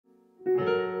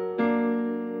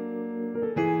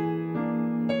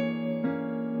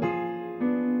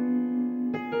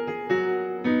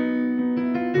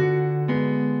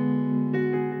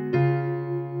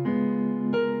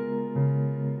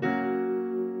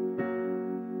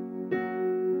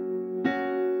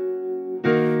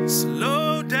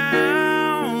Slow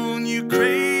down, you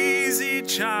crazy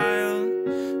child.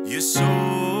 You're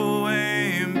so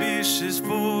ambitious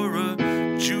for a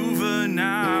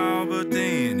juvenile. But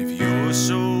then if you're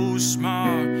so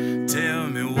smart, tell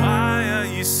me, why are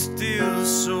you still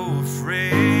so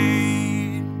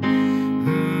afraid?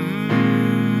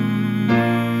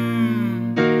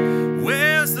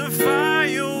 Where's the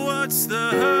fire? What's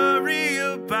the hurry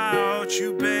about?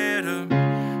 You better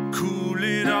cool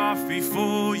it off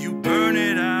before you burn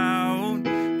it out.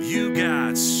 You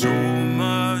got so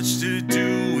much to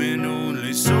do and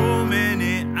only so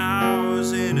many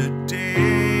hours in a day.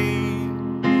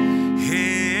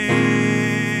 Hey,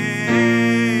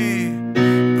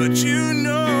 but you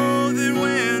know that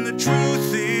when the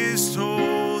truth is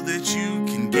told, that you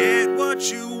can get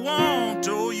what you want,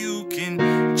 or you can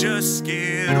just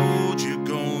get old. You're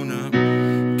gonna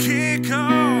kick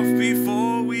off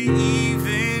before we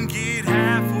even get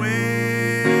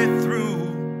halfway through.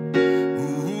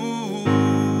 Ooh,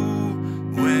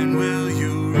 when will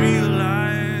you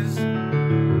realize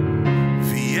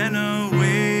Vienna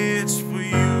waits for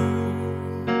you?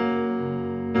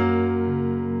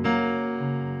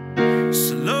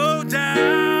 Slow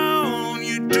down,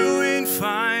 you're doing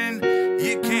fine.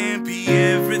 You can't be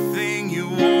everything you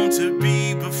want to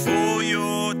be before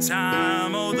your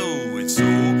time. Although it's so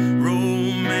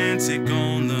romantic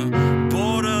on the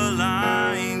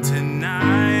borderline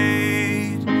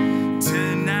tonight.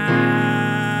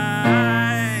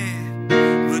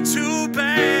 But too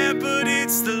bad, but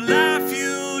it's the life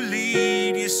you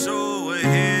lead. You're so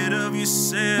ahead of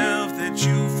yourself that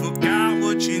you forgot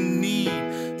what you need.